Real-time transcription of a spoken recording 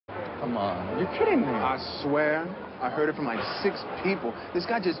come on. You're kidding me. I swear, I heard it from like 6 people. This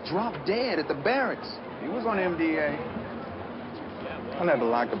guy just dropped dead at the barracks. He was on MDA. I never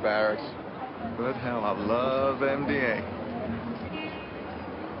liked the barracks. But hell, I love MDA.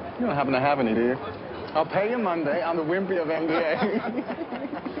 You don't happen to have any, do you? I'll pay you Monday. I'm the wimpy of MDA.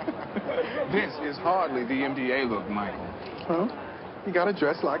 This is hardly the MDA look, Michael. Well, you gotta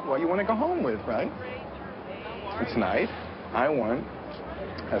dress like what you want to go home with, right? Tonight, I want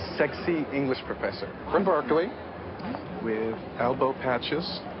a sexy English professor from Berkeley with elbow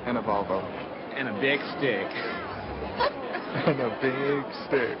patches and a Volvo. And a big stick. And a big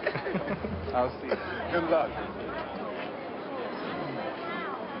stick. I'll see you. Good luck.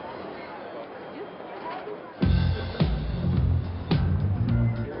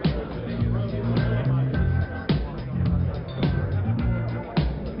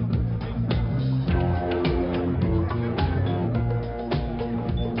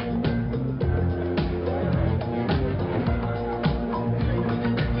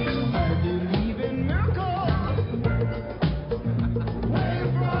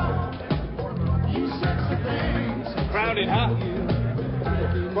 Crowded, huh?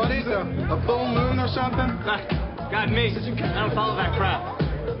 What is a full moon or something? Got me. I don't follow that crowd.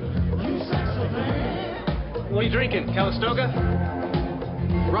 What are you drinking? Calistoga?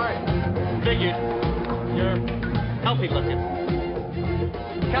 Right. Figured. You're healthy looking.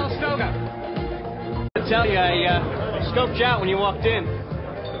 Calistoga. I tell you, I scoped you out when you walked in.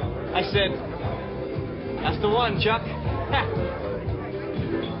 I said, that's the one, Chuck.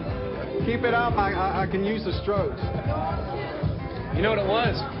 Keep it up. I can use the strokes. You know what it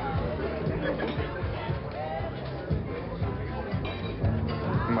was?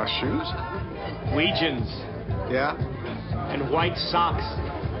 My shoes? Weegians. Yeah, And white socks.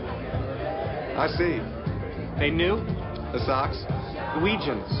 I see. They knew? The socks?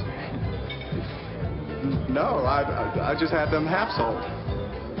 Weegians. No, I just had them half sold.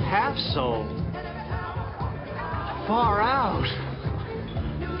 Half sold. Far out.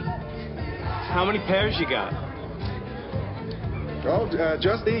 How many pairs you got? Oh,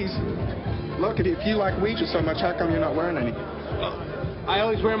 just these. Look, if you like Ouija so much, how come you're not wearing any? I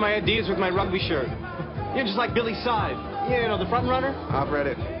always wear my Adidas with my rugby shirt. You're just like Billy Side. You know, the front runner? I've read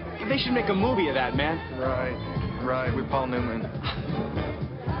it. They should make a movie of that, man. Right, with Paul Newman.